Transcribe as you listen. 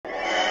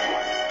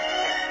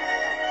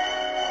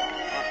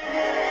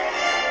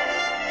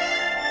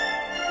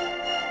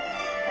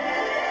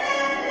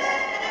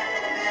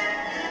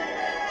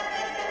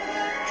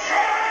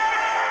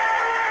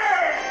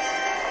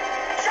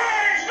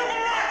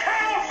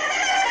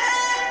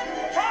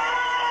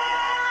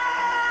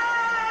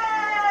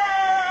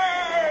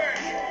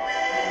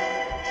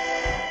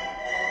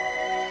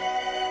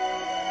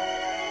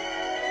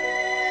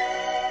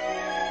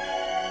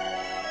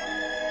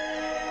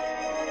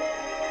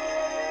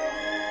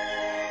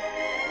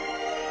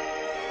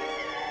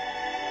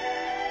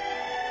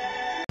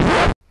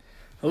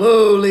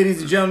Hello,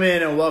 ladies and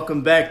gentlemen, and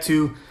welcome back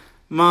to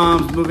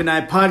Mom's Movie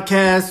Night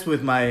Podcast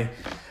with my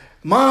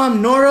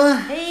mom, Nora.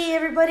 Hey,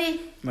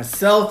 everybody.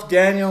 Myself,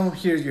 Daniel,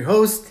 here's your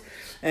host.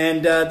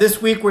 And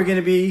this week we're going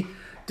to be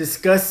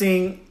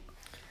discussing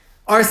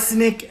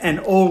Arsenic and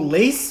Old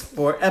Lace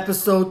for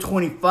episode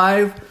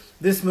 25.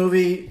 This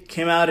movie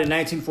came out in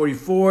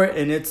 1944,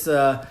 and it's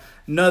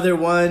another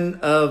one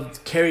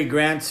of Cary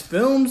Grant's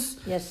films.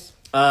 Yes.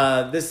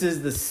 This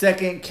is the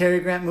second Cary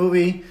Grant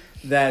movie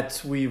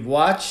that we've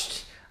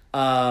watched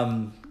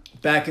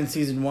back in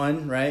season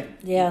 1, right?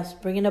 Yes,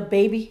 Bringing Up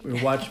Baby.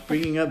 We watched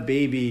Bringing Up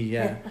Baby,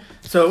 yeah.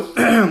 So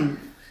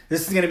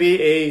this is going to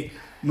be a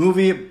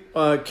movie,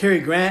 Cary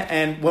Grant,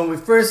 and when we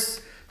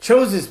first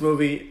chose this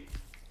movie,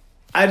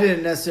 I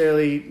didn't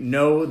necessarily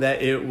know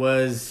that it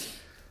was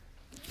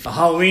a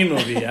Halloween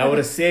movie. I would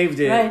have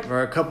saved it Right.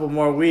 for a couple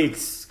more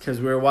weeks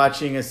because we were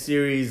watching a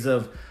series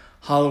of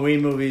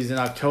Halloween movies in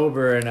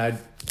October, and I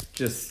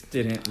just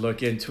didn't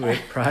look into it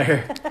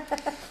prior.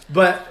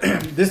 But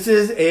this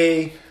is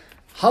a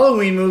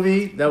Halloween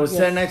movie that was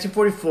set in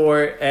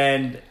 1944,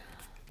 and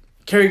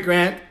Cary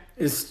Grant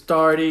is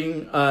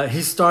starring.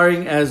 He's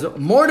starring as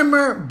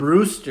Mortimer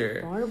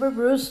Brewster. Mortimer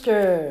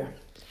Brewster.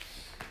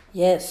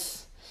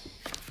 Yes.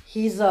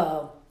 He's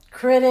a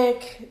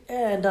critic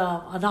and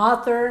an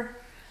author.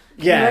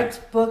 Yeah. He writes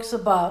books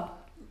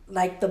about,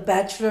 like, the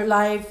bachelor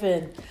life,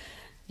 and,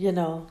 you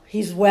know,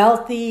 he's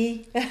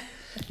wealthy.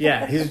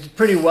 Yeah, he's a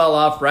pretty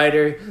well-off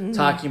writer,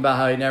 talking about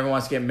how he never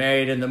wants to get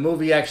married, and the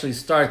movie actually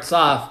starts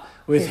off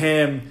with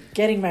him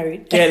Getting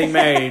married.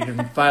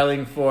 and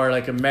filing for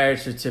like a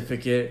marriage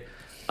certificate,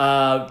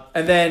 and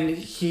then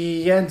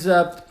he ends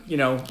up,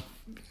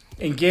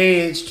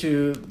 engaged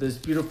to this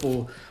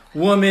beautiful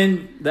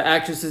woman. The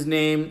actress's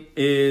name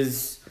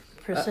is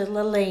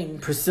Priscilla Lane.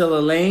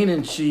 Priscilla Lane,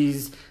 and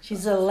she's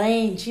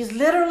Elaine. She's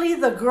literally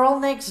the girl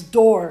next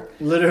door.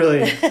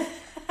 literally,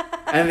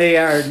 and they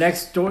are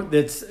next door.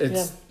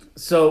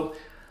 So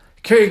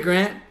Cary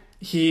Grant,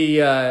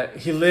 he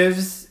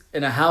lives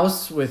in a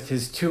house with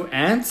his two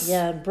aunts.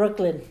 Yeah,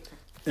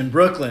 in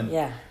Brooklyn.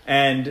 Yeah.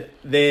 And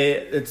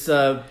it's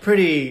a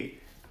pretty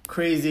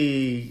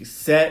crazy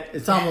set.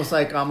 It's almost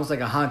like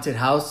a haunted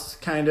house,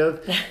 kind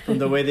of, from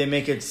the way they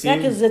make it seem. Yeah,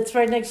 because it's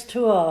right next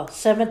to a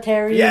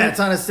cemetery. Yeah, it's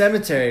on a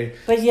cemetery.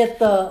 But yet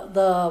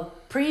the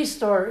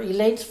priest or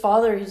Elaine's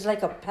father, he's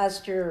like a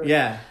pastor.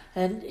 Yeah.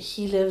 And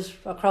he lives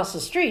across the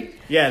street.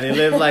 Yeah, they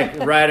live like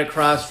right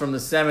across from the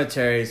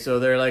cemetery, so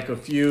they're like a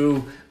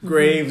few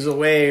graves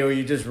away, or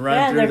you just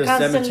run through the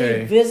cemetery. They're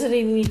constantly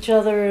visiting each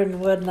other and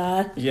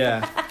whatnot.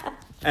 Yeah.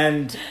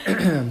 And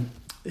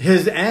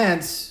his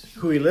aunts,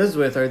 who he lives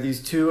with, are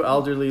these two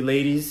elderly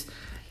ladies,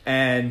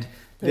 and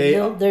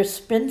they're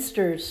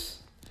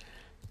spinsters.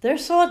 They're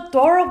so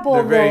adorable.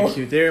 They're very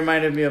cute. They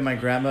reminded me of my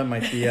grandma,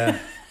 my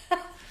tia.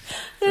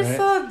 They're right?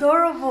 so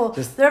adorable.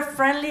 They're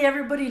friendly.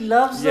 Everybody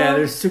loves them. Yeah,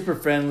 they're super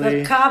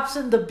friendly. The cops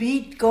and the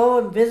beat go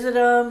and visit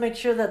them, make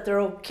sure that they're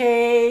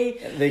okay.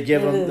 They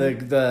give them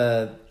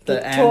the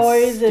aunts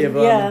toys give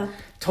them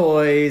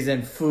toys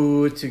and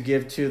food to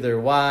give to their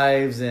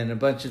wives and a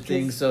bunch of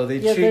things. So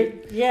they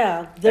treat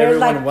they're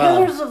like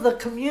pillars of the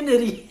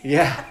community.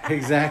 Yeah,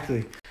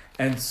 exactly.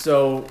 And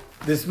so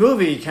this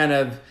movie kind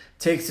of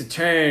takes a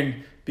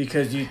turn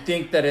because you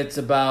think that it's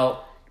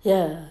about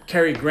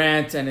Cary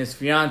Grant and his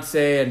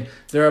fiance, and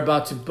they're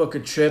about to book a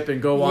trip and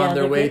go on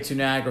their way to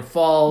Niagara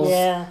Falls.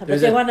 Yeah,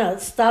 but they want to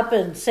stop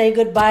and say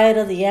goodbye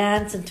to the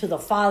aunts and to the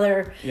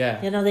father.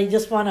 Yeah. They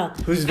just want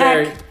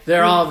to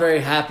they're all very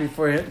happy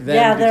for them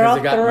they're because all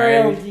they got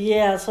thrilled. married.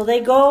 Yeah, so they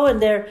go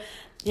and they're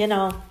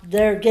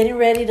getting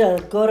ready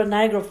to go to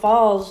Niagara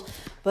Falls,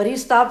 but he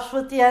stops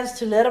with the aunts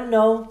to let them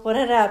know what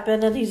had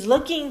happened, and he's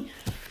looking,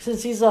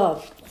 since he's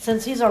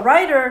a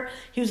writer,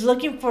 he was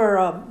looking for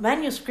a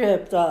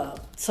manuscript,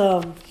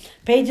 some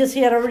pages he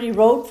had already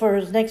wrote for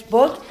his next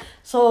book.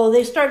 So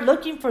they start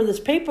looking for this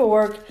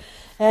paperwork,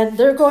 and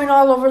they're going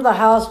all over the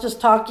house just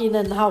talking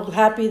and how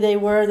happy they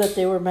were that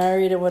they were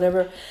married and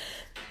whatever.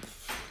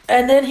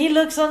 And then he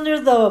looks under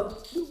the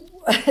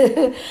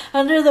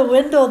under the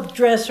window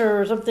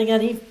dresser or something,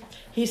 and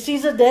he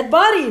sees a dead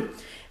body.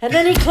 And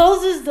then he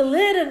closes the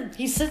lid and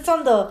he sits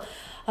on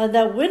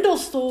that window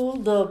stool,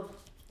 the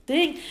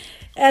thing.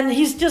 And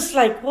he's just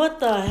like, what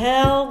the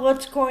hell?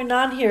 What's going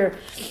on here?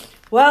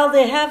 Well,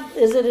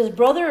 is it his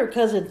brother or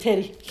cousin,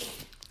 Teddy?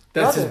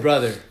 That's his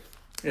brother.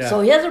 Yeah. So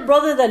he has a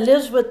brother that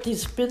lives with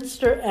these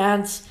spinster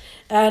aunts,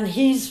 and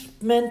he's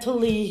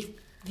mentally,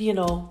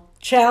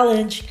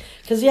 challenged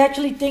because he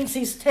actually thinks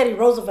he's Teddy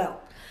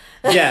Roosevelt.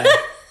 Yeah.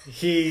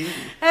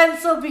 And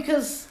so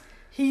because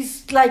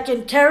he's like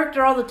in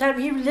character all the time,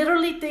 he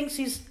literally thinks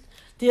he's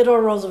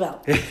Theodore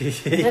Roosevelt.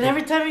 And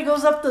every time he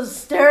goes up the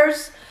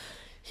stairs,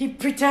 he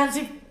pretends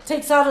he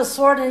takes out a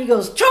sword and he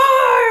goes,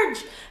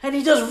 "Charge!" And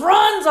he just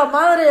runs a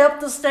madre up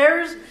the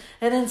stairs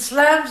and then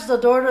slams the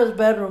door to his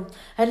bedroom.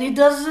 And he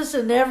does this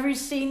in every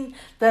scene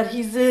that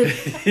he's in.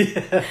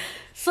 Yeah.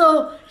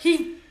 So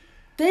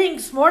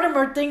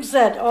Mortimer thinks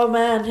that, oh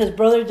man, his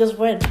brother just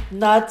went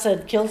nuts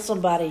and killed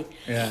somebody.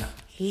 Yeah.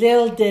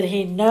 Little did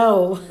he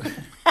know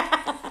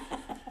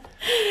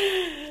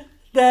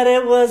that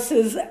it was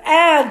his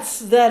aunts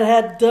that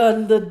had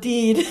done the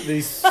deed.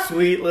 These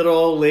sweet little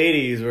old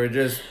ladies were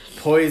just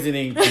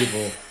poisoning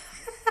people.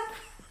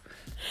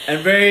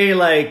 And very,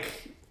 like,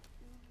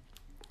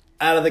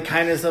 out of the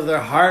kindness of their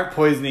heart,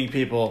 poisoning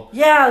people.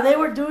 Yeah, they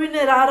were doing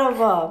it out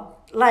of,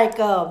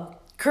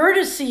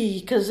 courtesy,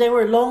 because they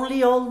were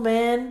lonely old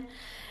men,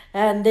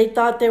 and they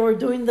thought they were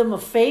doing them a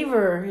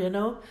favor, you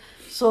know?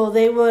 So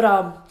they would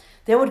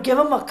give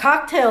them a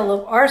cocktail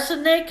of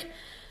arsenic,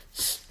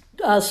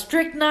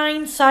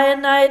 strychnine,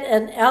 cyanide,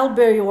 and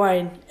elberry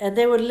wine. And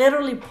they would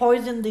literally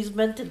poison these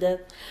men to death.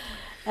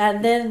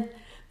 And then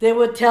they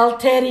would tell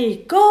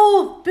Teddy,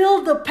 go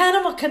build the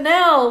Panama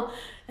Canal.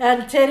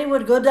 And Teddy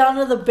would go down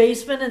to the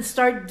basement and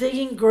start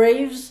digging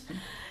graves.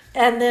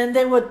 And then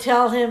they would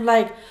tell him,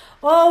 like,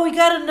 oh, we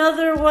got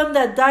another one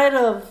that died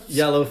of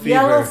yellow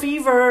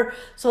fever,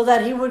 so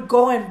that he would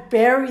go and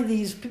bury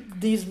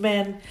these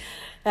men.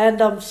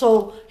 And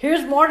so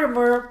here's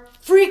Mortimer,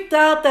 freaked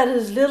out that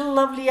his little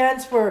lovely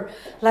aunts were,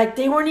 like,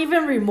 they weren't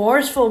even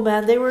remorseful,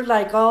 man. They were,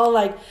 like, all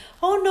like,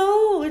 oh,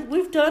 no,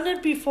 we've done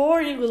it before.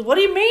 And he goes, what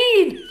do you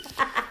mean?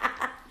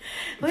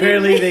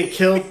 Apparently they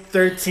killed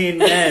 13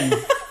 men.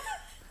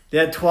 They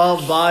had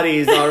 12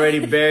 bodies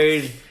already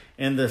buried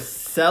in the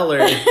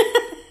cellar.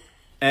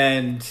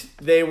 And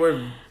they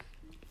were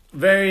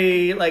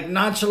very, like,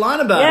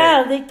 nonchalant about it.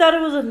 Yeah, they thought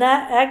it was an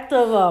act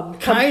of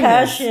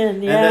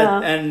compassion.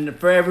 Yeah. And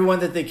for everyone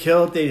that they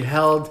killed, they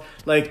held,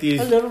 like,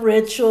 these a little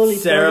ritual,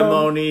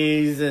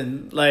 ceremonies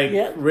and, like,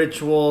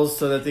 rituals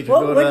so that they could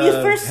go to heaven. When you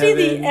first see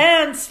the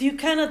ants, you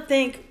kind of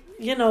think,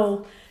 you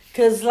know,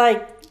 because,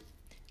 like,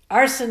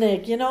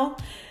 arsenic, you know?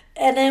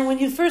 And then when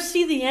you first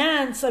see the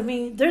ants, I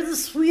mean, they're the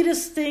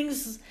sweetest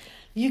things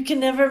you can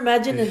never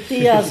imagine in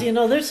tias, you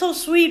know. They're so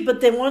sweet,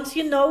 but then once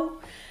you know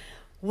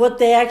what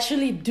they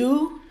actually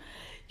do,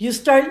 you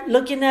start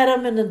looking at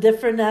them in a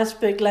different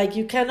aspect. Like,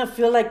 you kind of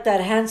feel like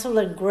that Hansel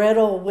and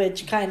Gretel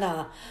witch kind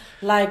of,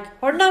 like,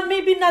 or not,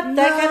 maybe not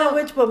that kind of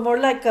witch, but more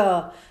like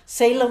a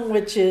Salem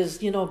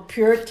witches, you know,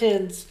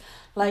 Puritans.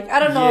 Like, I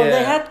don't know,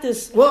 they had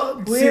this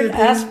weird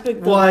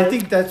aspect Well, of I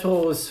think that's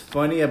what was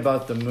funny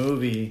about the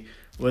movie,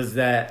 was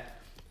that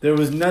there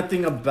was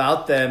nothing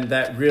about them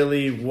that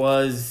really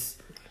was,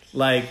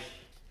 like,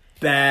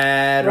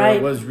 bad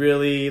or was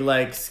really,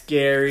 like,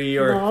 scary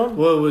or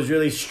was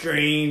really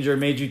strange or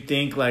made you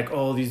think, like,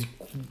 oh, these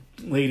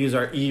ladies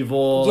are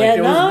evil. Yeah, like,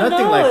 there was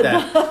nothing like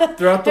that.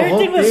 Throughout the whole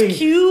thing, was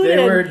cute they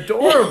were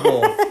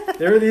adorable.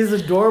 They were these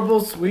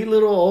adorable, sweet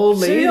little old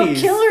ladies. Serial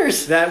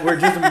killers. That were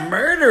just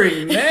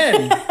murdering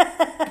men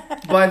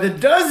by the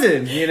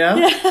dozen, you know?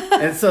 Yeah.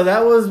 And so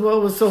that was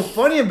what was so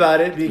funny about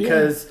it,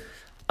 because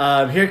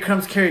here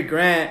comes Cary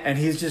Grant, and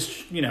he's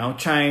just, you know,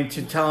 trying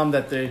to tell him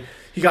that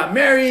he got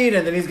married,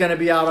 and then he's going to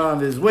be out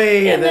on his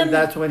way, and then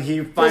that's when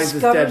he finds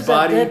his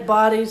dead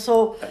body.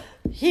 So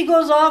he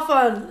goes off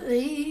on,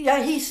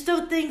 he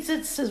still thinks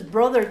it's his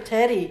brother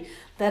Teddy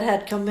that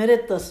had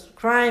committed the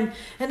crime.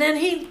 And then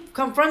he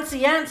confronts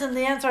the ants, and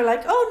the ants are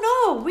like,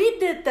 oh, no, we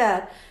did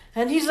that.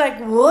 And he's like,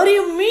 what do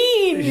you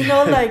mean? You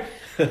know, like,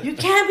 you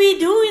can't be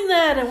doing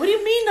that. And what do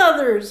you mean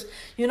others?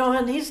 You know,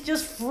 and he's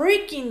just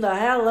freaking the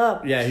hell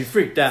up. Yeah, he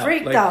freaked out.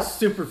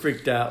 Super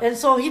freaked out. And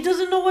so he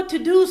doesn't know what to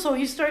do. So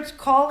he starts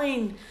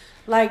calling,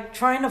 like,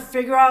 trying to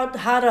figure out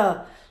how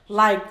to,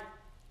 like,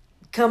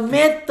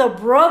 commit the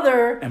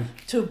brother,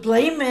 to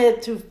blame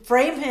it, to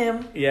frame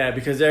him. Yeah,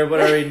 because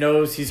everybody already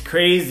knows he's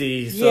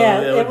crazy. So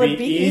it would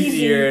be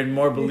easier and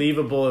more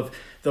believable if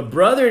the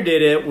brother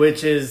did it,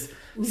 which is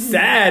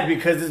sad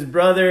because his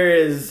brother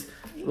is,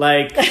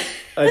 like,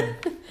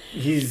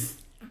 he's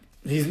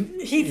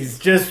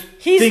just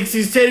thinks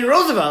he's Teddy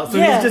Roosevelt, so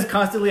he's just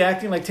constantly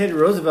acting like Teddy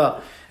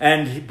Roosevelt.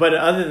 But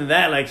other than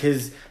that, like,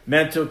 his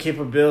mental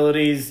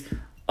capabilities,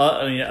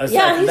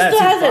 aside from that,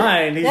 he's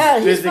fine. He's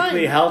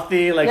physically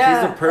healthy. Like,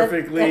 he's a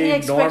perfectly and he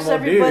expects normal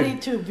everybody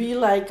dude. to be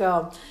like,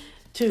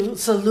 to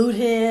salute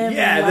him.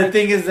 Yeah, the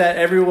thing is that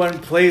everyone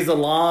plays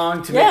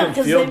along to make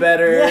him feel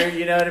better.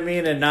 You know what I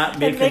mean, and not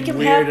make him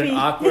weird happy. and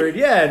awkward.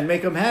 Yeah, and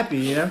make him happy.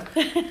 You know.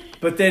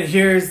 But then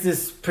here's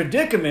this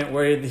predicament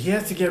where he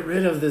has to get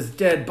rid of this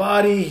dead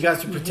body. He has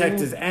to protect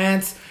his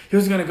aunts. He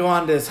was going to go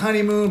on this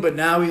honeymoon, but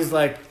now he's,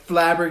 like,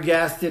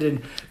 flabbergasted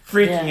and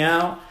freaking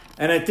out.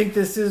 And I think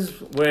this is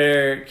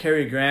where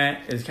Cary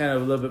Grant is kind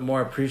of a little bit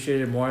more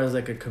appreciated, more as,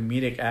 like, a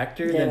comedic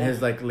actor than his,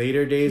 like,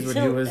 later days when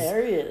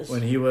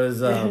he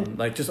was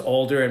like, just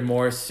older and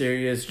more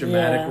serious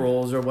dramatic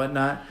roles or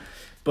whatnot.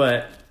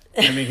 But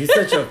I mean, he's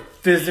such a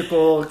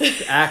physical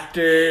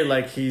actor.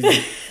 Like, he's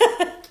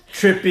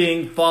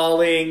tripping,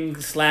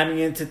 falling, slamming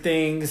into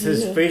things.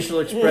 His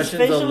facial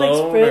expressions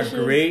alone are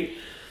great.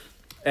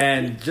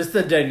 And just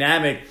the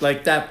dynamic,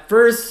 like that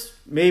first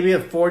maybe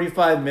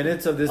 45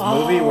 minutes of this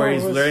movie where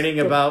he's learning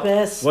about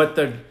what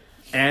the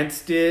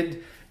ants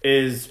did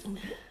is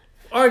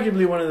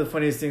arguably one of the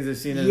funniest things I've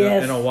seen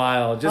in a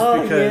while.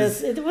 Just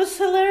because it was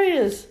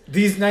hilarious.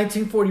 These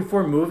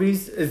 1944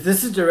 movies,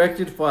 this is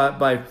directed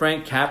by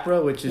Frank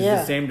Capra, which is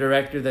the same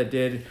director that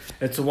did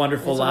It's a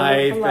Wonderful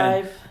Life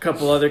and a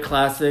couple other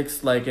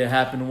classics like It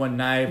Happened One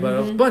Night, but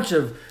a bunch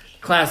of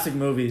classic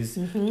movies.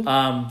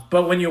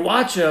 But when you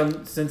watch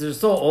them, since they're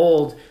so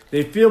old,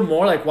 they feel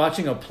more like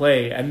watching a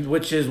play, and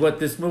which is what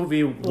this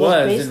movie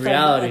was in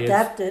reality.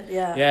 Adapted,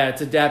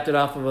 it's adapted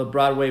off of a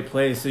Broadway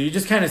play. So you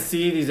just kind of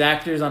see these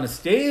actors on a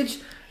stage,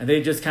 and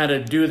they just kind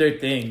of do their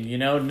thing. You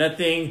know,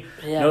 nothing,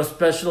 no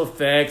special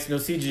effects, no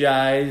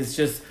CGI. It's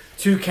just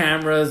two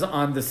cameras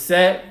on the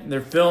set.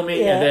 They're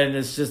filming, and then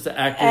it's just the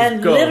actors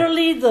and go.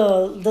 Literally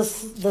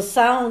the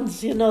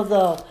sounds, you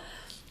know,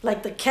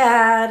 like the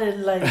cat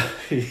and like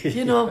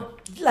you know,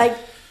 like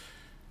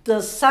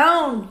the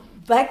sound.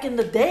 Back in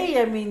the day,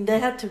 I mean, they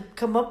had to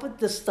come up with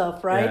this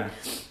stuff, right? Yeah.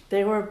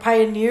 They were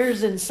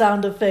pioneers in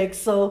sound effects.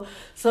 So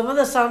some of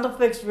the sound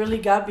effects really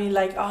got me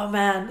like, oh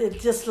man,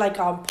 it's just like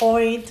on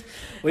point.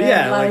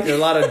 Well, like a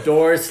lot of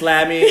doors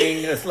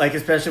slamming, like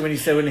especially when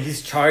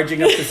he's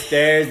charging up the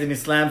stairs and he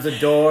slams the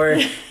door,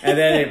 and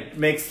then it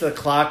makes the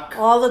clock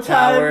all the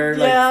time.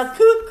 Tower,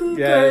 cuckoo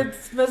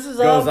birds messes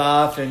goes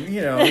off, and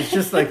you know, it's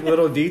just like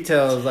little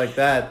details like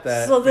that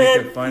so make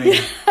it funny.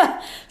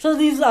 Yeah. So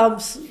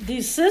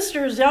these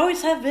sisters, they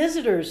always have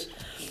visitors,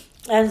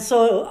 and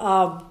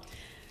so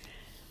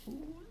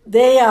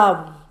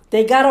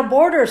they got a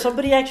boarder.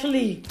 Somebody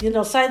actually, you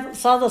know,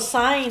 saw the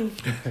sign.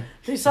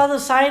 They saw the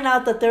sign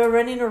out that they were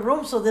renting a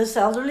room. So this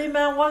elderly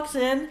man walks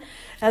in,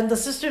 and the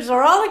sisters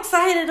are all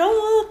excited.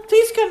 Oh,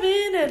 please come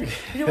in, and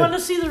you want to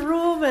see the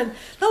room. And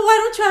no, why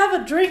don't you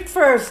have a drink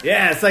first?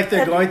 Yeah, it's like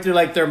they're going through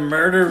like their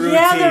murder routine.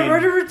 Yeah, their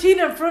murder routine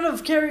in front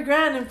of Cary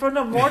Grant, in front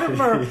of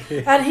Mortimer,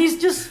 and he's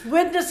just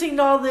witnessing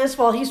all this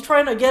while he's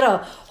trying to get a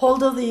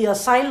hold of the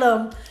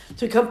asylum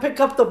to come pick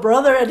up the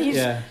brother, and he's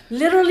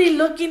literally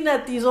looking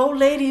at these old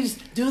ladies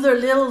do their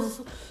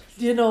little,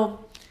 you know,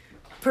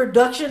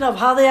 production of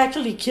how they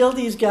actually kill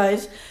these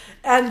guys,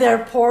 and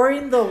they're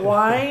pouring the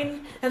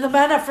wine, and the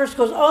man at first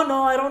goes, "Oh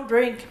no, I don't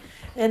drink,"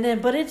 and then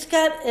but it's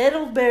got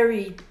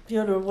Edelberry,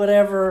 you know,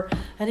 whatever,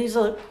 and he's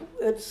like,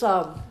 it's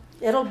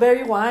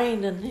Edelberry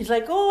wine, and he's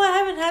like, "Oh, I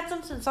haven't had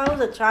some since I was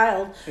a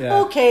child."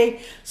 Okay,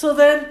 so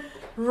then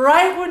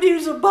right when he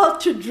was about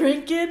to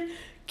drink it,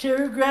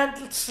 Cary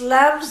Grant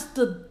slams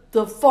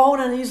the phone,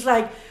 and he's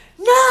like,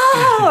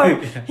 "No!"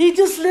 He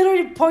just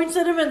literally points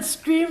at him and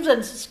screams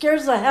and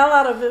scares the hell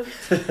out of him,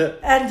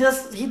 and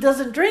he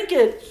doesn't drink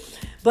it.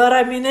 But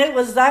I mean, it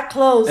was that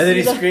close. And then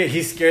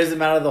he scares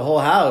him out of the whole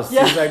house.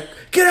 Yeah. He's like,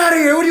 "Get out of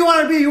here! What do you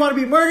want to be? You want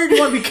to be murdered?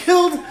 You want to be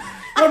killed?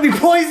 You want to be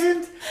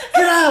poisoned?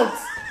 Get out!"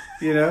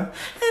 You know? And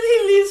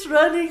he leaves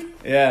running.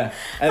 Yeah.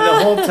 And the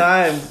whole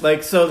time,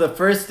 like, so the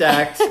first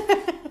act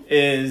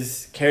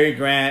is Cary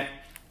Grant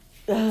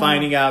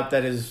finding out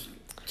that his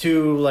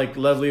two, like,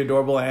 lovely,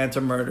 adorable aunts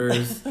are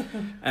murderers.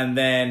 And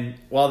then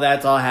while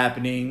that's all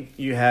happening,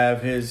 you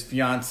have his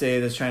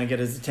fiance that's trying to get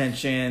his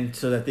attention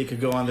so that they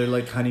could go on their,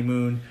 like,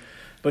 honeymoon.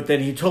 But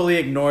then he totally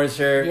ignores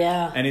her.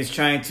 Yeah. And he's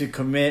trying to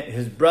commit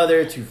his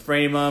brother to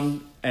frame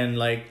him and,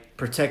 like,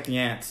 protect the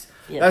aunts.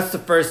 Yes. That's the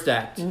first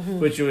act,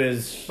 which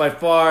was by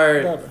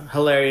far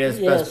hilarious,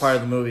 best part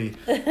of the movie.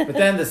 But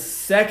then the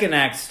second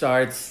act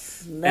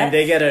starts, and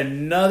they get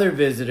another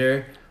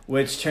visitor,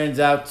 which turns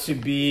out to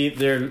be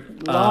their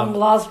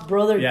long-lost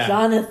brother,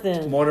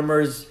 Jonathan.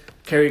 Mortimer's,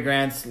 Cary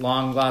Grant's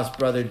long-lost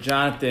brother,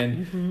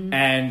 Jonathan,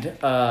 and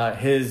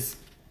his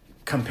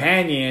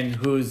companion,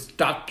 who's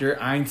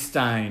Dr.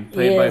 Einstein,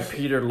 played by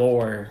Peter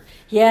Lorre.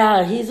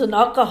 Yeah, he's an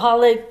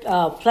alcoholic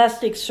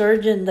plastic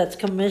surgeon that's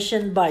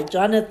commissioned by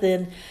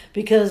Jonathan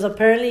because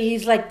apparently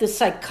he's like this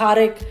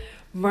psychotic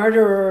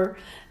murderer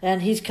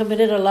and he's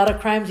committed a lot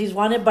of crimes. He's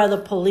wanted by the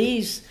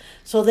police.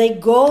 So they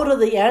go to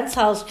the aunt's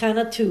house kind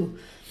of to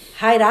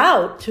hide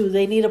out.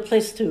 They need a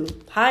place to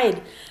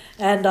hide.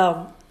 And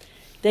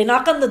they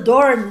knock on the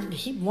door, and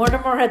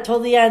Mortimer had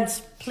told the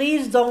aunts,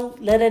 "Please don't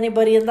let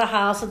anybody in the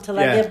house until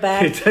I get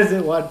back." He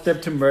doesn't want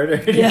them to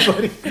murder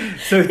anybody.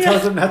 So he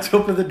tells them not to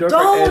open the door for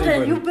anybody.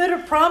 And you better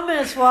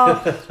promise.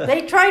 Well,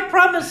 they tried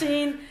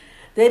promising.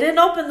 They didn't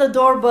open the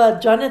door,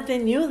 but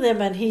Jonathan knew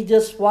them, and he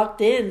just walked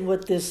in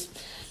with this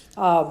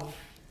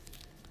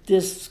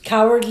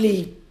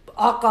cowardly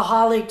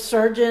alcoholic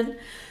surgeon.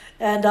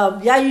 And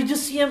you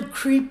just see him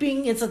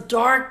creeping. It's a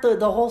dark.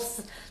 The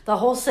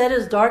whole set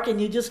is dark,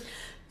 and you just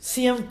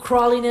see him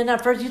crawling in.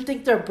 At first you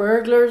think they're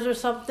burglars or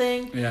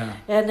something. Yeah.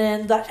 And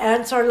then the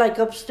aunts are like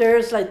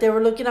upstairs, like they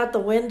were looking out the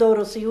window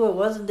to see who it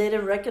was, and they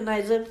didn't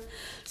recognize him.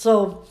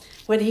 So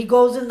when he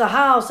goes in the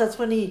house, that's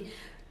when he,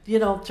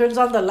 turns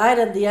on the light,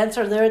 and the aunts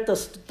are there at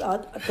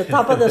the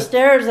top of the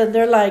stairs, and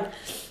they're like,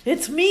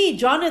 "It's me,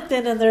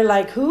 Jonathan." And they're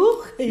like,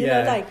 "Who?"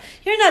 Like,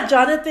 "You're not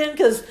Jonathan,"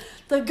 because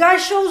the guy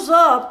shows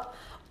up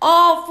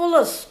all full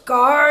of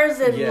scars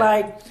and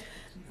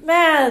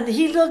man,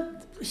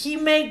 he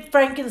made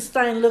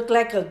Frankenstein look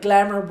like a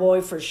glamour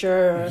boy for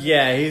sure.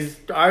 Yeah, he's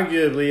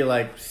arguably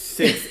like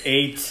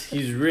 6'8".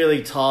 He's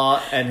really tall,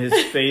 and his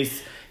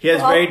face, He has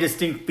very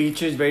distinct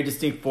features, very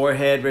distinct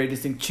forehead, very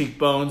distinct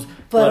cheekbones,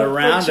 but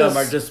around him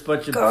are just a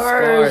bunch of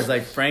scars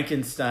like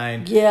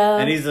Frankenstein. Yeah.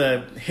 And he's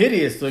a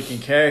hideous looking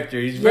character.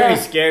 He's very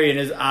scary, and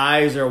his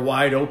eyes are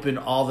wide open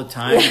all the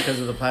time because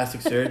of the plastic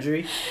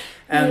surgery.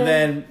 And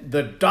then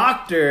the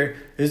doctor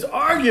is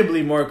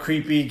arguably more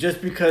creepy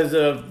just because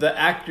of the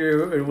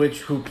actor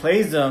who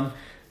plays him.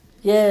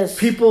 Yes.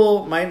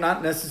 People might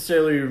not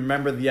necessarily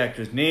remember the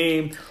actor's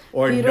name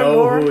or Peter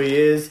know Lorre. who he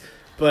is,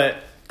 but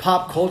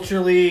pop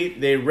culturally,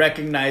 they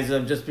recognize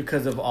him just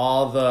because of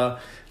all the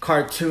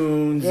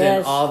cartoons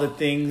and all the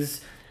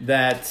things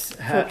that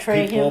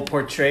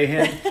portray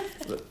him.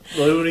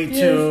 Looney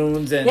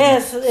Tunes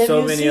and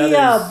so many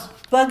others.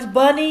 Bugs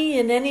Bunny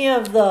in any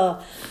of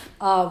the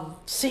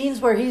scenes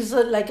where he's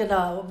like in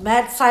a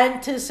mad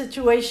scientist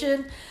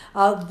situation,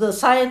 the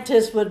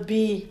scientist would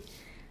be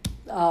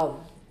the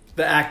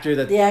actor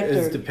that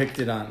is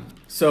depicted on.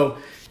 So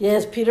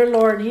yes, Peter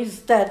Lorre.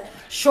 He's that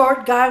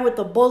short guy with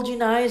the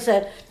bulging eyes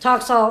that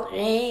talks all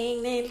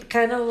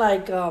kind of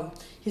like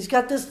he's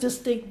got this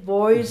distinct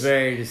voice.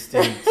 Very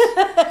distinct.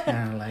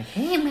 Kind of like,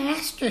 hey,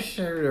 master,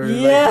 sir. Or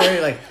like,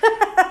 very like,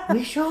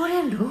 we showed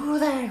him do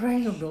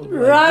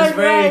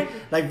that.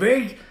 Like,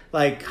 very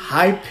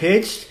high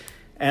pitched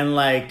and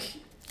like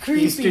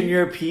creepy. Eastern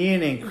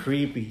European and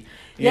creepy.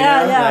 You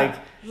know?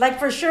 Like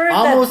for sure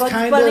that Bugs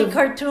Bunny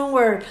cartoon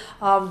where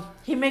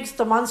he makes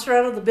the monster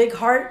out of the big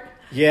heart.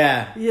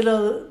 Yeah. You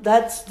know,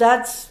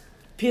 that's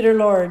Peter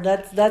Lorre.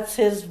 That's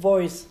his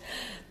voice.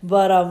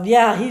 But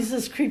he's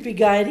this creepy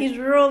guy, and he's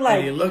real like.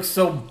 And he looks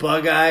so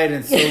bug-eyed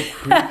and so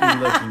creepy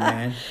looking,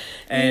 man.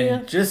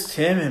 And just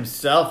him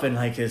himself and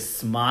like his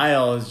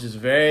smile is just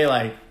very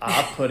like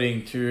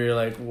off-putting to you.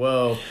 Like,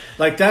 whoa,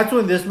 like that's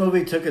when this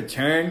movie took a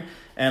turn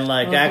and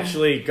like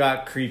actually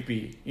got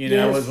creepy. You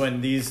know, was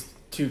when these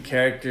two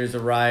characters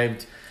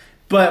arrived.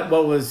 But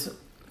what was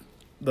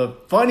the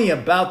funny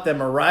about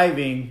them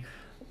arriving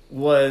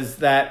was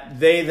that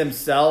they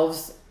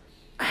themselves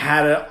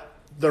had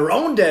their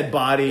own dead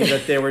body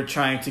that they were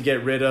trying to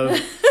get rid of.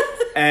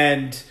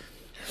 And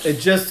it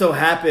just so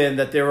happened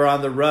that they were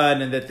on the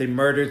run and that they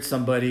murdered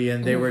somebody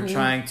and they were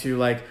trying to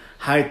like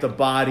hide the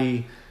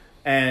body.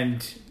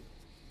 And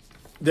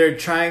they're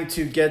trying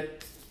to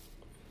get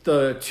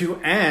the two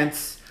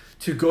ants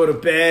to go to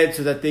bed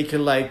so that they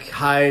can like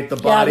hide the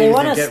bodies. Yeah, they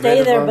want to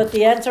stay there, them. but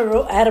the ants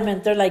are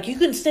adamant. They're like, you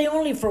can stay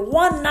only for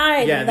one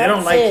night. Yeah, they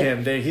don't like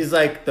him. He's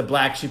like the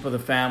black sheep of the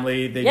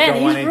family. They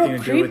don't want anything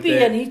to do with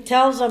it. And he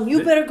tells them,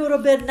 you better go to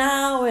bed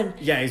now. And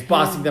he's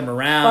bossing them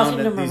around.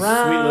 These sweet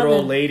little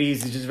old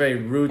ladies. He's just very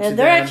rude to them. And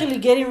they're actually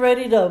getting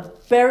ready to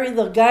bury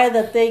the guy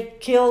that they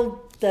killed.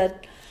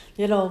 That,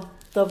 you know,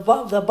 the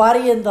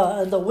body in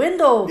the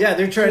window. Yeah,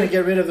 they're trying to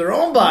get rid of their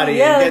own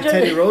body and get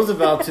Teddy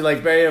Roosevelt to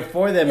like bury it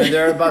for them, and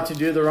they're about to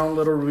do their own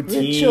little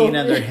routine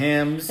and their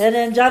hymns. And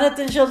then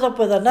Jonathan shows up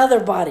with another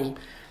body.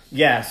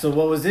 Yeah, so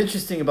what was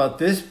interesting about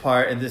this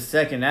part in this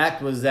second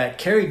act was that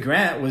Cary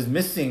Grant was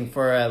missing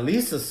for at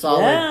least a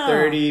solid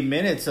 30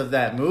 minutes of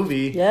that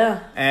movie. Yeah.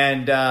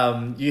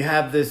 And you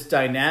have this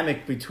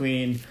dynamic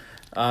between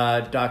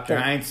Dr.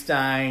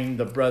 Einstein,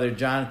 the brother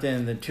Jonathan,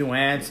 and the two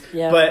ants.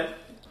 Yeah. But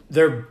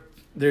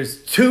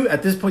there's two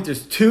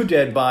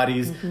dead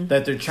bodies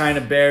that they're trying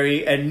to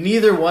bury, and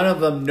neither one of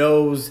them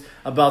knows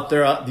about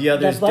the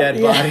other's dead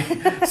body.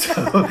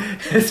 So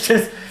it's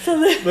just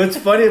what's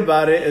funny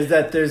about it is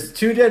that there's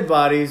two dead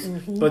bodies,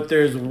 but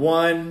there's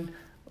one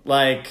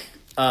like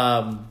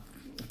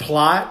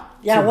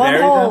plot to bury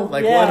them,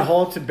 like one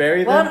hole to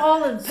bury them. One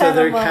hole in Panama. So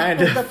they're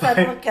kind of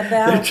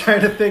they're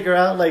trying to figure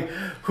out like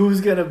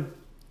who's gonna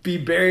be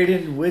buried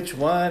in which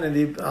one, and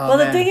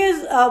the thing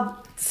is.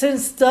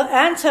 Since the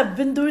ants have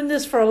been doing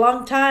this for a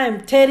long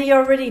time, Teddy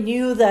already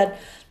knew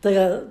that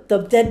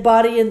the dead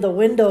body in the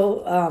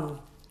window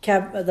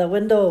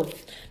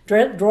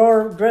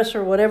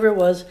dresser, whatever it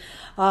was,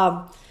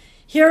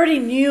 he already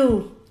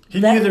knew. He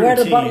knew the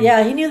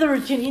routine. He knew the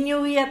routine. He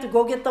knew he had to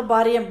go get the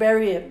body and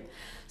bury it.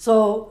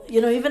 So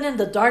even in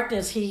the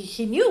darkness,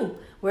 he knew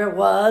where it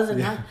was,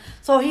 and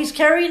so he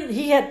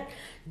had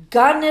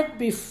gotten it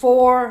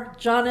before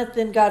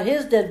Jonathan got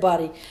his dead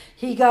body.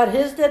 He got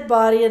his dead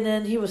body, and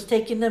then he was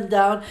taking them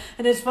down.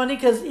 And it's funny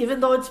because even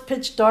though it's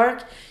pitch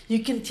dark,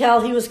 you can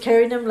tell he was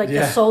carrying him like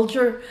a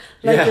soldier,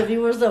 if he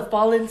was a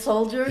fallen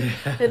soldier.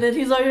 Yeah. And then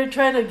he's out here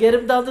trying to get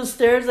him down the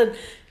stairs, and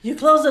you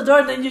close the door,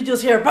 and then you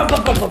just hear bum,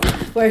 bum, bum, bum,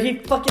 where he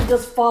fucking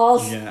just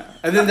falls. Yeah,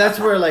 and then that's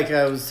where like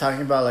I was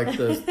talking about like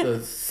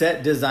the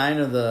set design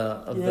of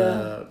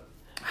the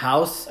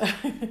house.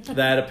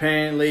 That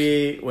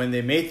apparently when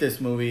they made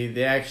this movie,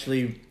 they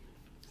actually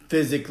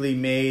physically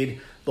made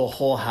the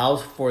whole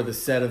house for the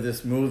set of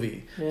this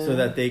movie, so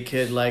that they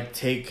could like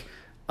take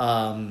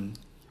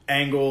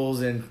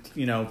angles and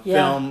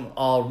film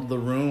all the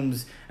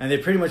rooms, and they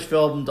pretty much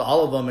filmed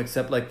all of them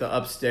except like the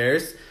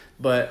upstairs.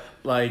 But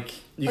like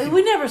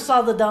we never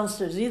saw the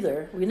downstairs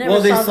either. We never.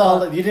 Well,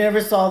 you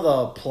never saw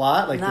the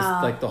plot like this,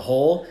 like the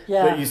whole.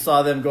 Yeah. But you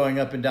saw them going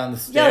up and down the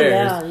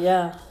stairs.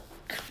 Yeah.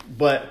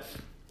 But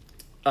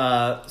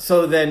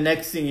so then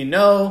next thing you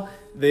know,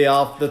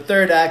 The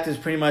third act is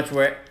pretty much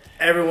where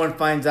everyone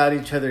finds out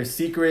each other's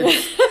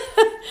secrets.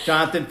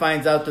 Jonathan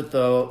finds out that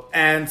the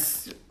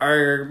ants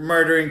are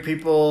murdering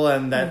people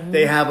and that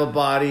they have a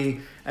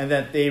body, and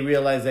that they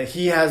realize that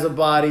he has a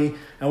body.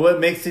 And what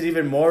makes it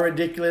even more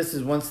ridiculous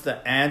is once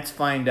the ants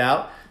find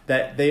out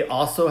that they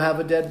also have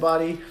a dead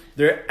body,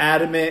 they're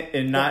adamant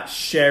in not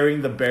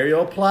sharing the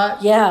burial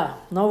plot. Yeah,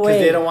 no way.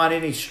 Because they don't want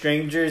any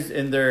strangers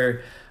in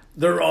their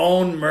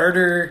own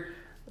murder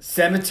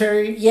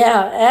cemetery.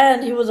 Yeah,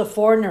 and he was a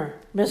foreigner,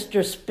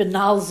 Mr.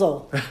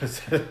 Spinalzo.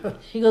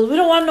 He goes, we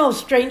don't want no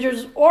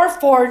strangers or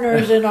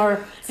foreigners in our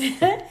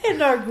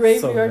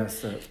graveyard,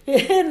 so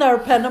in our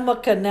Panama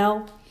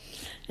Canal.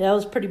 Yeah, it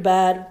was pretty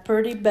bad.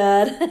 Pretty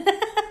bad.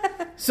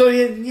 So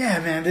yeah,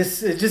 man, it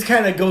just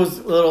kind of goes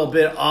a little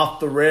bit off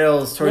the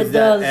rails towards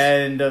that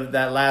end of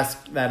that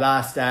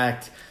last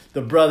act.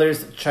 The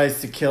brothers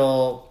tries to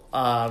kill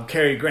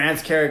Cary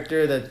Grant's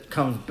character that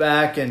comes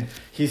back, and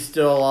he's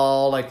still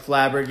all like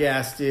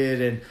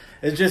flabbergasted, and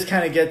it just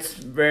kind of gets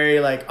very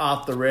like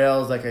off the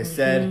rails, like I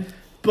said.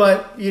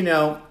 But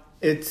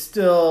it's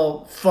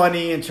still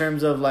funny in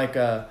terms of like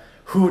a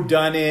who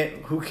done it,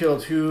 who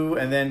killed who,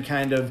 and then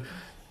kind of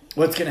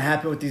what's going to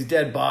happen with these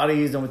dead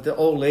bodies and with the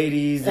old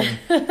ladies, and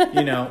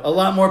a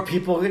lot more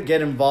people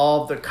get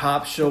involved. The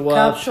cops show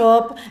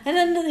up, and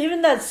then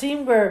even that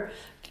scene where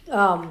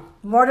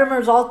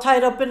Mortimer's all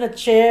tied up in a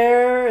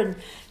chair, and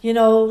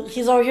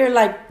he's over here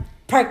like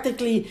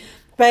practically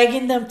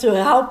begging them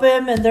to help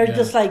him, and they're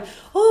just like,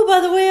 oh, by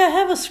the way, I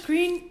have a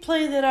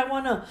screenplay that I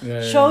want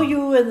to show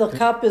you, and the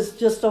cop is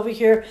just over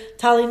here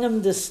telling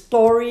them this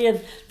story, and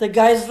the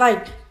guy's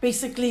like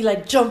basically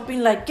like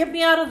jumping, like, get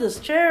me out of this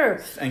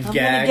chair, and I'm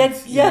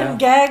gagged, and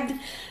gagged.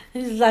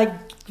 He's like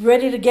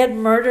ready to get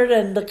murdered,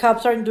 and the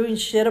cops aren't doing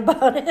shit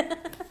about it.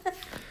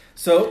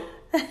 So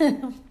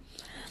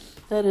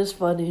that is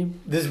funny.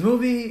 This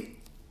movie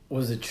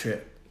was a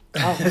trip.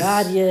 Oh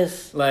God,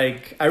 yes.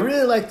 Like, I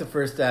really liked the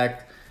first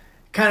act.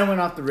 Kind of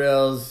went off the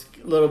rails,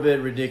 a little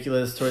bit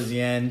ridiculous towards the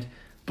end,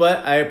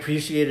 but I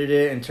appreciated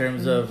it in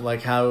terms of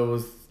like how it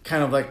was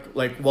kind of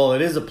like well,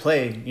 it is a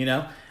play,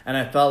 and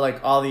I felt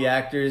like all the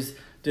actors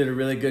did a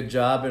really good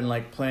job in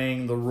like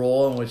playing the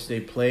role in which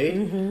they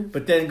played.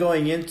 But then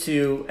going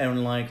into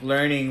and like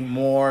learning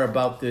more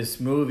about this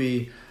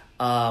movie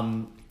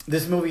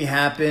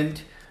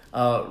happened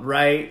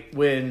right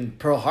when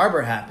Pearl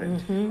Harbor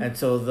happened, and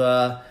so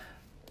the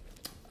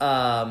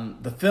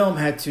film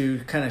had to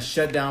kind of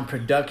shut down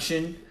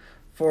production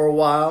for a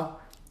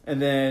while,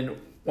 and then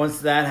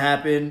once that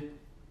happened,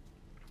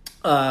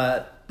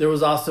 there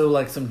was also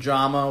like some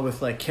drama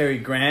with like Cary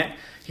Grant.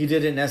 He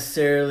didn't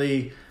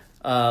necessarily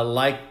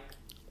like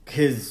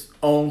his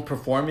own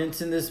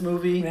performance in this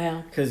movie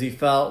because he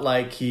felt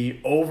like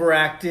he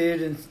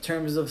overacted in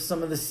terms of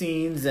some of the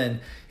scenes, and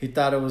he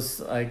thought it was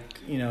like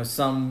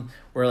some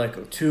were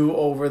like too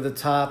over the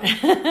top.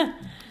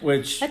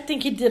 Which I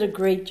think he did a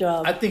great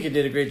job. I think he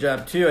did a great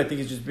job too. I think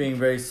he's just being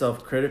very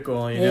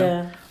self-critical,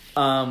 know.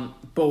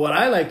 But what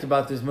I liked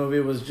about this movie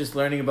was just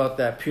learning about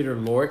that Peter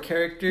Lorre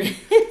character.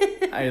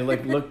 I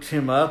like looked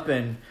him up,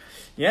 and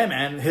yeah,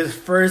 man, his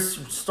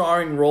first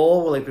starring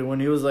role, like when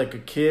he was like a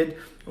kid,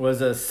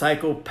 was a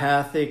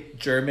psychopathic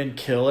German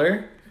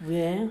killer.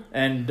 Yeah,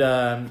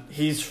 and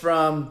he's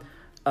from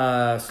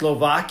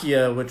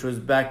Slovakia, which was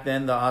back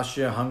then the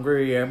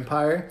Austria-Hungary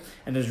Empire,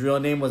 and his real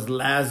name was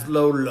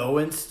Laszlo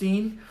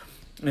Lowenstein,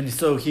 and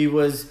so he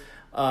was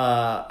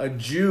a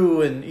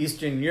Jew in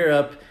Eastern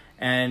Europe,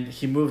 and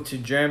he moved to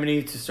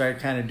Germany to start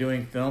kind of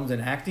doing films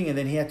and acting, and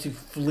then he had to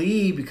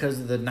flee because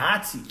of the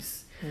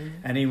Nazis,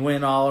 and he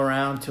went all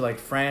around to like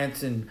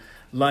France and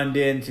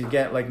London to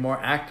get like more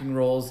acting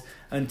roles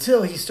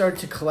until he started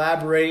to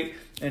collaborate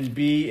and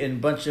be in a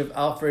bunch of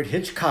Alfred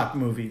Hitchcock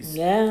movies.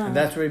 Yeah. And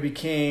that's where he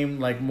became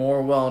like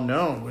more well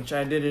known, which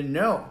I didn't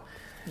know.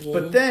 Yeah.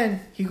 But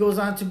then he goes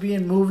on to be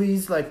in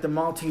movies like The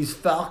Maltese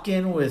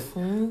Falcon with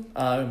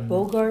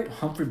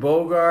Humphrey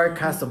Bogart,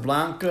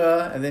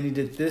 Casablanca, and then he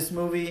did this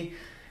movie.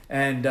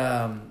 And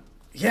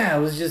it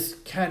was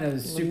just kind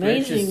of super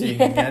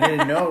interesting. I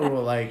didn't know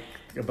like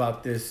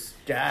about this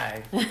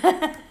guy.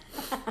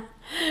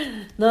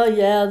 No,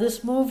 yeah,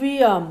 this movie,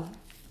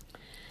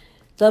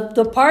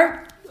 the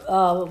part,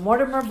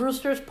 Mortimer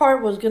Brewster's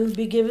part was going to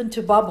be given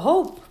to Bob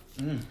Hope,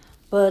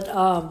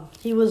 but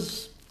he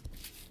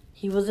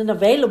wasn't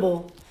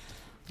available.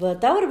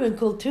 But that would have been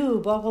cool too.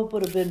 Bob Hope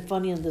would have been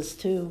funny in this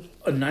too.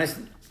 A nice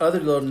other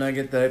little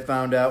nugget that I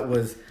found out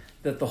was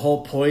that the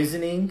whole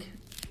poisoning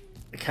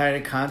kind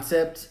of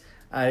concept,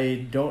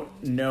 I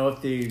don't know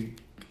if they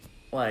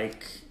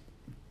like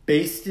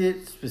based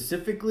it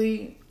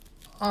specifically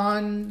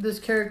on this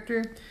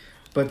character,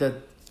 but that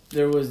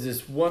there was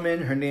this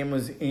woman, her name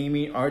was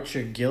Amy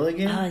Archer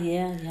Gilligan. Oh,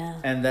 yeah.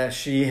 And that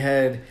she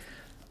had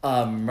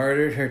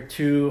murdered her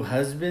two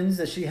husbands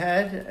that she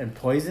had and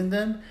poisoned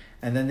them.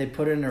 And then they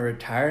put her in a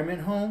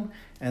retirement home.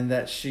 And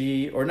that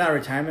or not a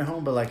retirement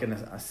home, but like an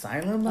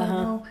asylum, I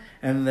don't know.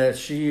 And that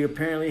she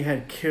apparently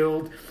had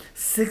killed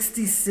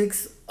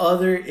 66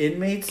 other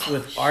inmates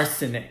with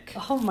arsenic.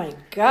 Oh my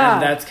God.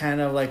 And that's kind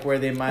of like where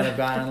they might have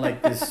gotten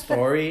like this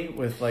story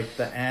with like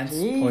the ants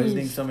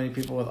poisoning so many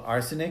people with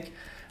arsenic.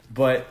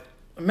 But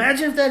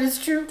imagine if that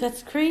is true.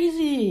 That's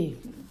crazy.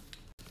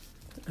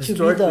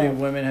 Historically,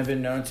 women have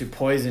been known to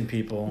poison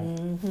people.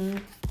 Mm-hmm.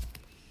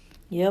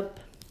 Yep.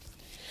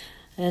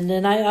 And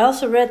then I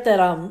also read that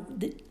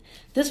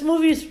this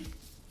movie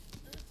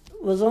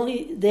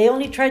they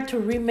only tried to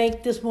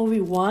remake this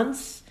movie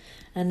once,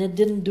 and it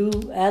didn't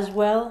do as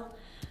well.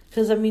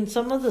 Because, I mean,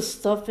 some of the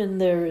stuff in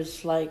there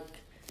is like,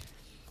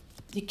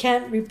 you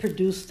can't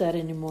reproduce that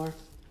anymore.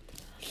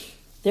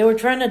 They were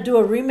trying to do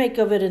a remake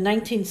of it in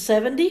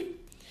 1970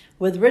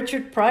 with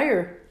Richard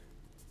Pryor,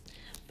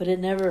 but it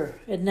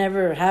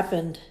never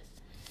happened.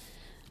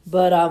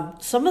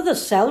 But some of the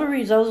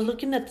salaries, I was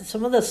looking at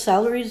some of the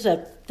salaries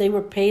that they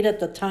were paid at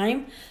the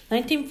time.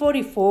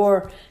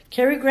 1944,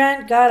 Cary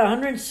Grant got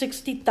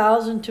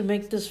 $160,000 to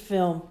make this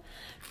film.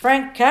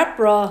 Frank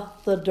Capra,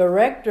 the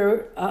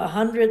director,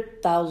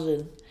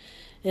 $100,000,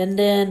 and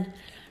then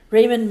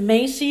Raymond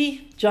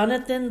Macy,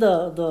 Jonathan,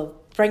 the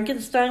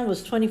Frankenstein,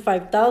 was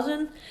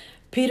 $25,000.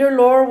 Peter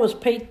Lorre was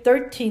paid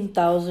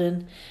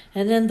 $13,000,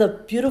 and then the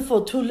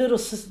beautiful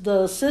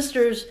the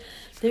sisters,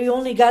 they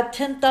only got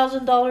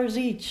 $10,000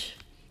 each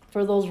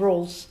for those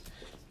roles,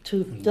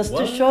 to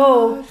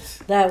show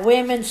that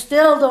women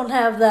still don't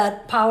have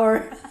that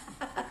power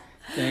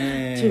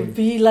to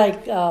be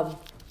like,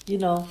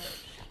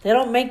 they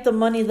don't make the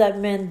money that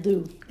men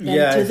do.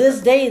 And to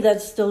this day,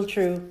 that's still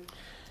true.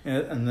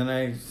 And then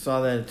I saw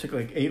that it took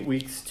like 8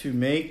 weeks to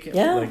make.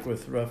 Yeah. Like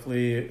with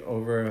roughly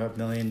over $1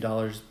 million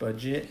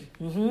budget.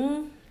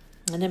 Mm-hmm.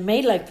 And it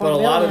made like $4 million.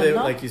 But a lot of it,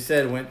 like you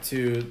said, went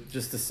to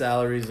just the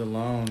salaries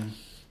alone.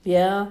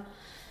 Yeah.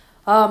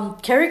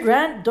 Cary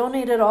Grant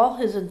donated all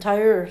his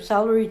entire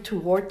salary to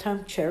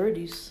wartime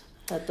charities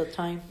at the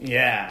time.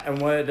 Yeah, and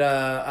what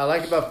I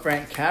like about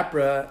Frank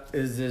Capra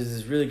is there's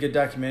this really good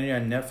documentary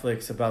on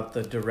Netflix about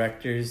the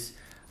directors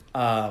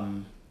that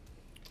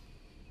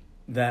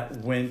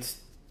went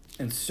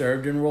and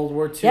served in World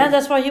War II. Yeah,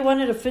 that's why he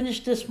wanted to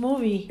finish this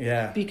movie.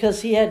 Yeah.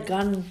 Because he had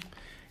called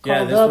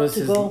up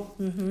to go.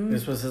 Mm-hmm.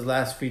 This was his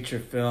last feature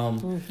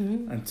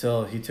film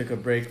until he took a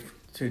break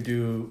to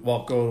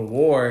go to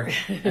war,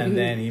 and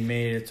then he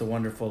made It's a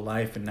Wonderful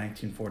Life in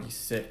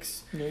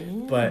 1946. Yeah.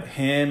 But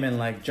him and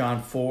like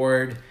John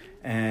Ford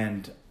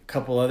and a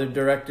couple other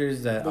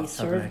directors that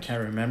I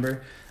can't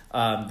remember,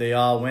 they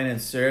all went and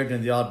served,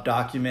 and they all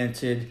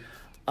documented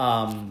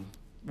World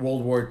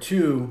War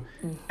II,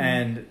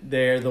 and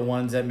they're the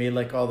ones that made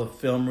like all the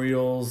film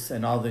reels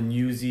and all the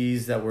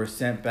newsies that were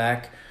sent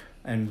back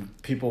and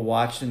people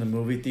watched in the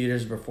movie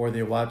theaters before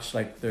they watched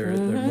like their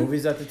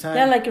movies at the time.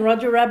 Yeah, like in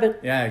Roger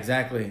Rabbit. Yeah,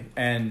 exactly.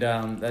 And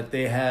that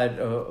they had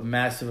a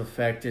massive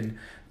effect in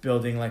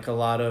building like a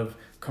lot of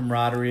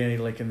camaraderie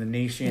like in the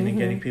nation and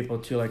getting people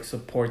to like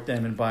support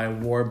them and buy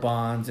war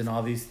bonds and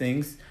all these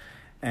things.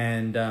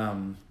 And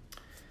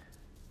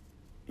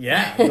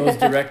those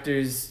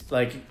directors,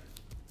 like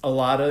a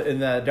lot of in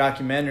the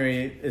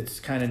documentary, it's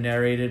kind of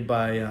narrated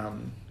by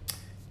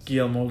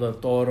Guillermo del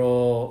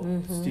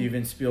Toro,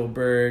 Steven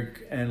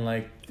Spielberg, and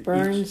like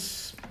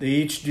Burns. They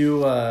each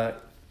do.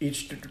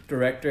 Each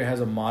director has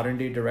a modern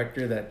day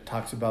director that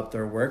talks about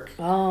their work.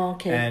 Oh,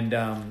 okay. And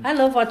I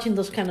love watching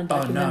those kind of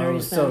documentaries. It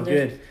was so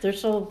good. They're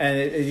so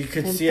and you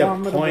could see a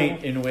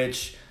point in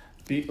which,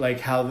 like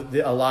how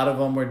a lot of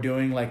them were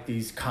doing like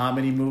these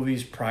comedy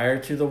movies prior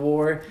to the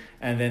war,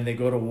 and then they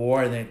go to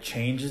war and then it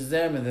changes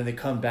them, and then they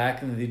come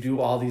back and they do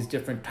all these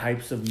different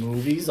types of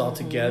movies all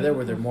together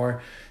where they're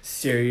more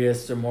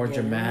serious or more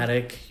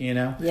dramatic,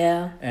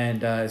 Yeah.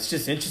 And it's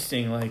just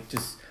interesting, like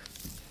just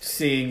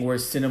seeing where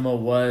cinema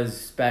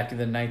was back in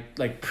the night,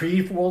 like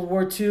pre-World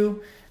War II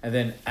and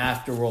then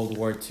after World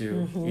War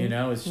II.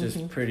 It's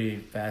just pretty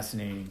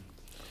fascinating.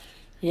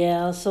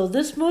 Yeah, so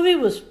this movie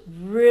was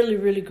really,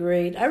 really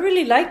great. I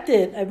really liked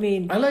it. I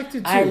mean, I liked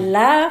it too. I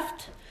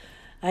laughed.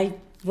 I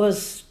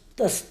was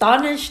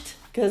astonished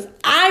because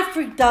I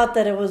freaked out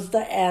that it was the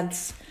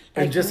ants.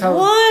 Like, and just how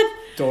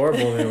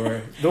adorable they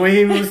were. The way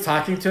he was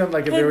talking to them,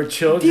 like if they were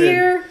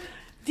children.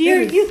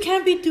 Dear, you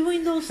can't be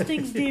doing those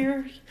things,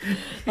 dear.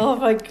 Oh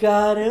my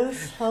God, it was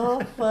so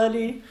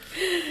funny.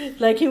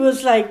 Like he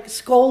was like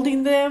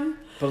scolding them.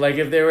 But like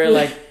if they were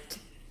like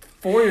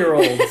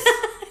 4-year-olds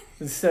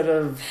instead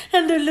of...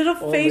 And their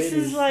little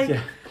faces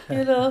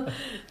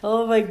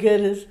oh my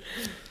goodness.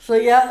 So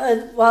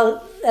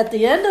well, at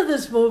the end of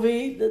this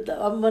movie,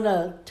 I'm going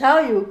to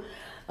tell you,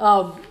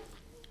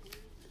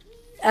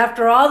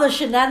 after all the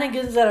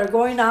shenanigans that are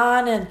going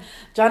on and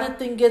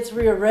Jonathan gets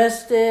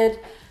rearrested,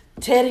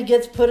 Teddy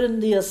gets put in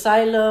the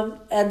asylum,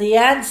 and the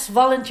ants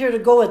volunteer to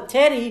go with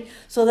Teddy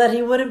so that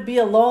he wouldn't be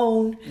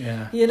alone.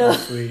 Yeah,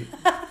 that's sweet.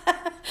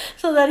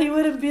 So that he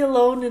wouldn't be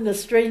alone in a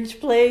strange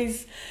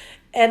place.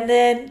 And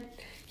then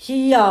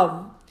he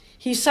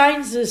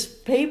signs this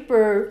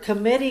paper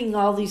committing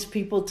all these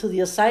people to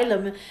the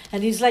asylum,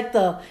 and he's like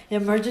the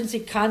emergency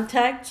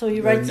contact. So he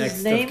writes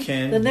his name,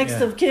 the next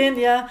of kin,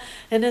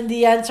 And then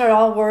the ants are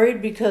all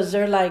worried because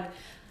they're like,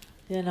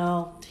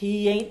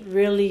 he ain't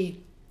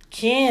really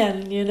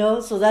kin,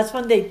 So that's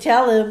when they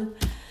tell him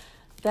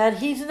that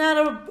he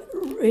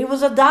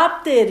was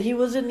adopted. He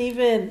wasn't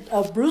even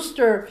a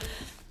Brewster.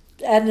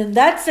 And in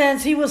that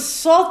sense, he was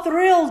so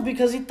thrilled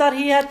because he thought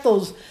he had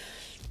those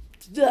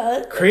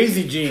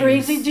crazy genes.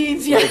 Crazy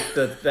genes, yeah.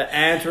 Like the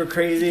aunts were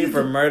crazy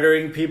for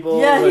murdering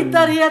people. Yeah, he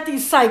thought he had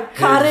these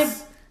psychotic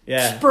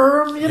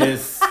sperm.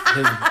 His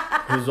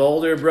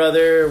older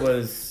brother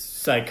was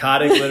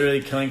psychotic,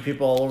 literally killing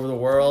people all over the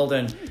world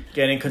and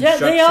getting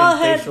construction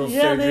facial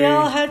surgery. Yeah, they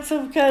all had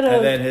some kind of...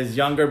 And then his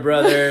younger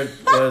brother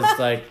was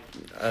like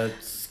a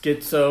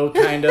schizo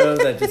kind of,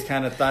 that just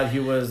kind of thought he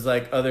was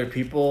like other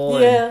people.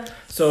 Yeah. And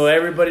so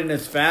everybody in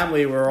his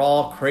family were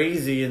all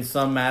crazy in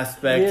some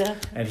aspect. Yeah.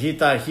 And he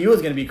thought he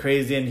was going to be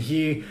crazy, and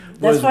he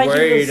was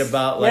worried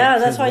about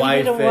like his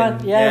wife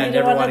and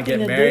never want to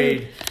get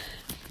married.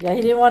 Yeah,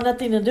 he didn't want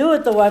nothing to do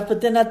with the wife, but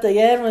then at the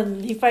end,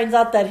 when he finds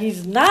out that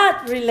he's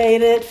not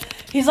related,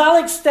 he's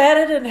all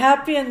ecstatic and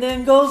happy, and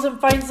then goes and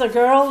finds a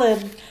girl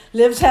and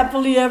lives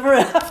happily ever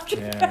after.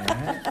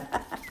 Yeah,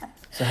 right?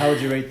 So how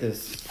would you rate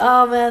this?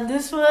 Oh, man,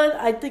 this one,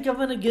 I think I'm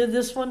going to give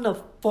this one a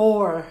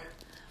 4.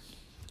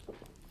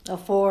 A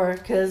 4,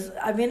 because,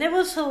 I mean, it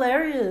was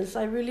hilarious.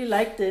 I really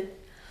liked it.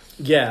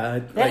 Yeah.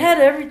 It had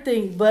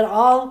everything, but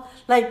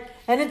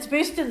and it's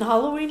based in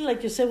Halloween,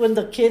 like you said, when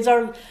the kids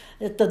are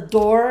at the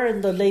door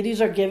and the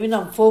ladies are giving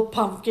them full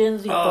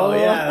pumpkins.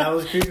 That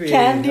was creepy.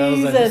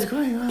 Candies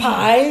and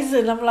pies,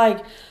 and I'm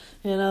like,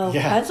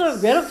 Hansel and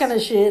Gretel kind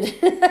of shit.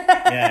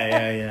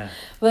 Yeah.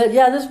 But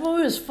yeah, this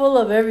movie is full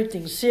of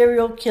everything: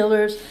 serial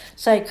killers,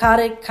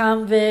 psychotic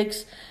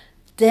convicts,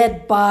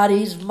 dead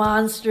bodies,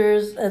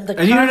 monsters, and you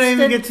don't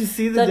even get to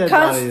see the dead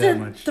body that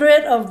much. Constant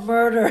threat of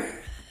murder.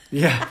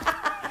 Yeah.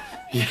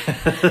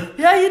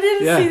 Yeah, you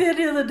didn't see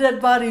any of the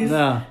dead bodies.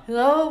 No.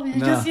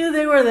 You just knew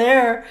they were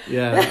there.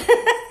 Yeah.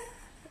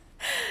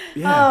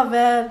 Oh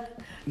man.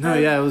 No,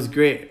 it was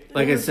great.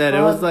 Like I said,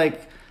 fun. It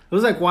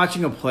was like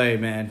watching a play,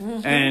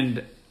 man,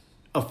 and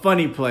a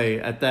funny play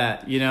at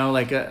that.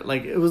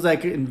 It was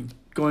like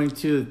going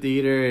to the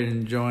theater and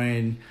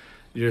enjoying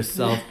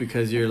yourself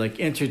because you're like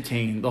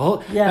entertained.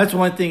 That's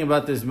one thing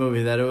about this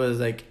movie, that it was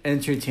like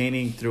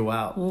entertaining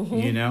throughout.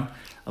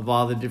 Of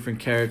all the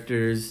different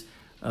characters,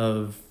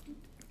 of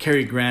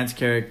Cary Grant's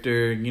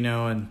character,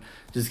 and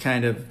just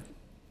kind of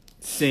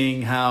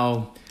seeing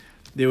how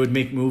they would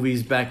make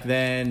movies back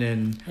then,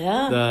 and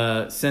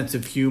the sense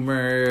of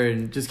humor,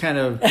 and just kind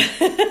of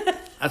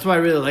that's why I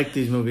really like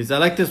these movies. I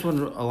like this one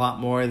a lot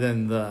more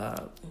than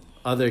the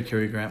other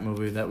Cary Grant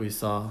movie that we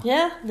saw.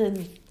 Yeah,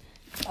 then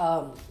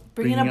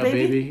Bringing Up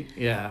Baby?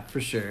 Yeah,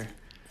 for sure.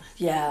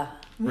 Yeah,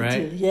 me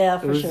right? too. Yeah,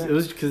 for sure. It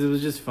was because it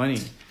was just funny.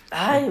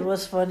 It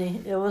was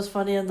funny. It was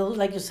funny, and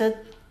like you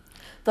said,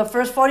 the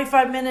first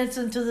 45 minutes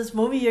into this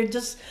movie, you're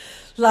just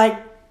like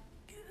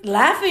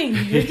laughing.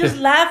 You're just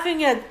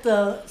laughing at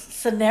the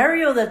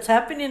scenario that's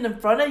happening in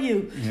front of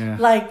you. Yeah.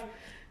 Like,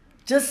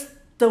 just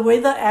the way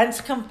the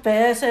ants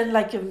confess, and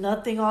like, if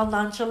nothing, all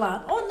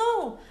nonchalant. Oh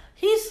no,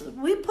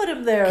 we put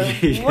him there.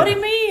 Yeah. What do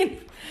you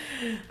mean?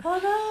 Oh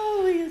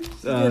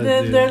no. And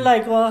then they're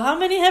like, well, how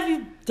many have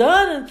you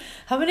done? And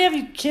how many have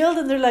you killed?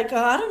 And they're like,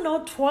 I don't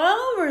know,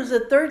 12, or is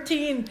it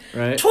 13?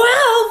 Right.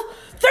 12?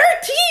 13?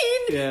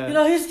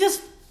 Yeah. He's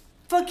just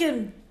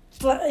fucking...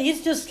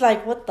 He's just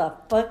like, what the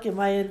fuck am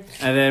I in?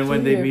 And then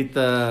when they meet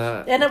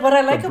the And what I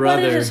like about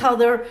it is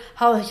brother,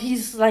 how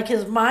he's like,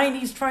 his mind,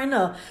 he's trying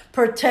to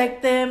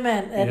protect them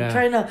and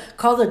trying to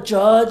call the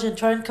judge and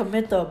try and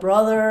commit the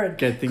brother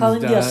and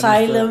calling the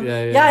asylum.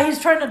 Yeah, he's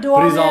trying to do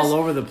all this. But he's all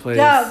over the place.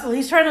 Yeah,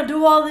 he's trying to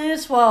do all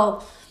this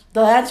while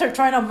the ants are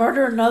trying to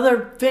murder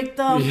another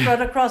victim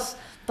right across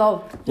the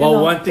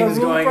one thing's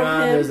going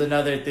on, there's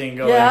another thing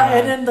going on. Yeah,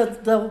 and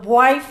then the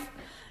wife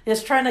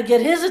is trying to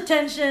get his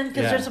attention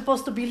because they're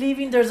supposed to be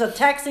leaving. There's a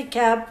taxi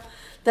cab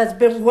that's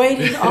been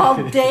waiting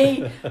all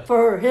day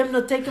for him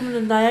to take him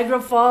to Niagara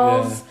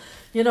Falls.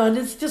 And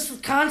it's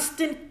just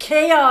constant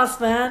chaos,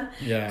 man.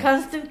 Yeah.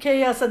 Constant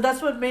chaos. And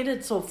that's what made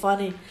it so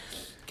funny,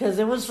 because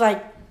it was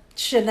like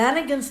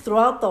shenanigans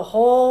throughout the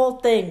whole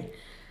thing.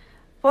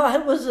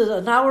 Well, was it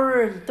an hour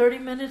and 30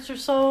 minutes or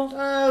so? It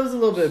was a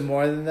little bit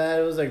more than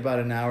that. It was like about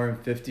an hour and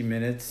 50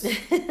 minutes.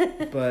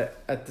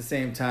 But at the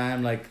same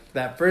time, like,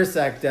 that first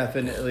act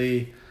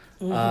definitely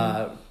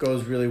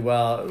goes really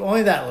well.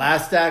 Only that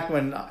last act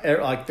when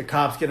like the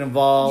cops get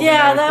involved.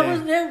 Yeah,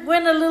 it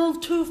went a little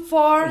too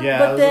far. Yeah,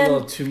 but it was a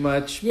little too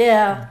much.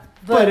 Yeah.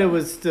 But it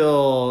was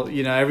still,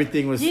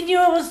 everything was... You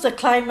knew it was the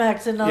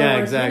climax, in other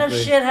words.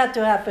 Exactly. Shit had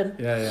to happen.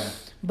 Yeah.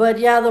 But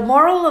the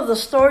moral of the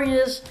story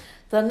is...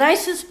 The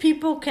nicest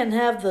people can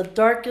have the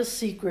darkest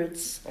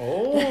secrets.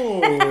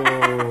 Oh,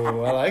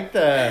 I like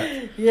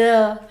that.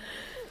 Yeah.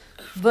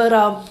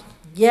 But,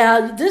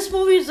 this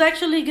movie is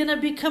actually going to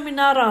be coming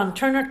out on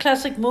Turner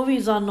Classic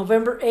Movies on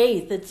November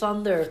 8th. It's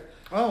on their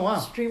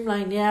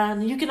Streamline,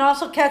 and you can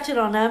also catch it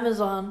on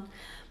Amazon.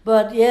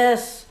 But,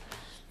 yes,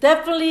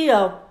 definitely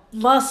a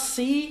must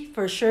see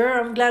for sure.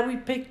 I'm glad we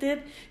picked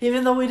it,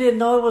 even though we didn't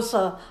know it was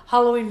a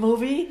Halloween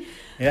movie.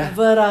 Yeah.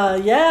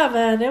 But yeah,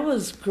 man, it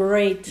was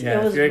great. Yeah,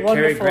 it was if you're a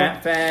wonderful. Cary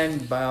Grant fan,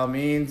 by all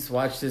means,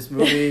 watch this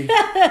movie.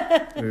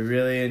 We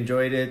really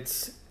enjoyed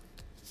it.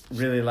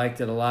 Really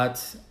liked it a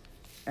lot.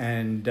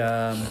 And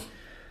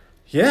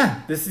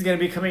yeah, this is going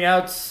to be coming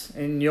out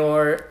in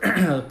your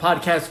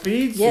podcast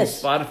feeds.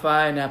 Yes.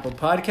 Spotify and Apple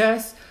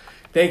Podcasts.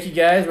 Thank you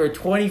guys. We're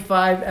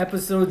 25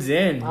 episodes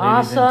in, ladies and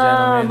Awesome,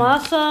 gentlemen.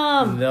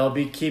 awesome.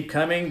 They'll keep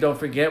coming. Don't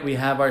forget, we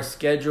have our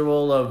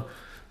schedule of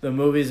the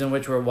movies in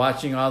which we're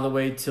watching all the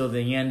way till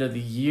the end of the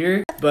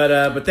year.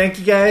 But thank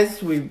you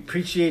guys. We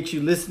appreciate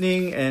you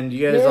listening, and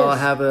you guys all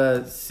have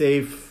a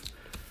safe,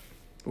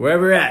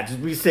 wherever you're at,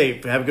 just be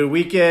safe. Have a good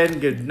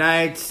weekend, good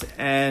night,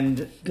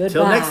 and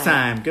until next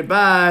time,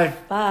 goodbye.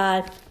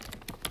 Bye.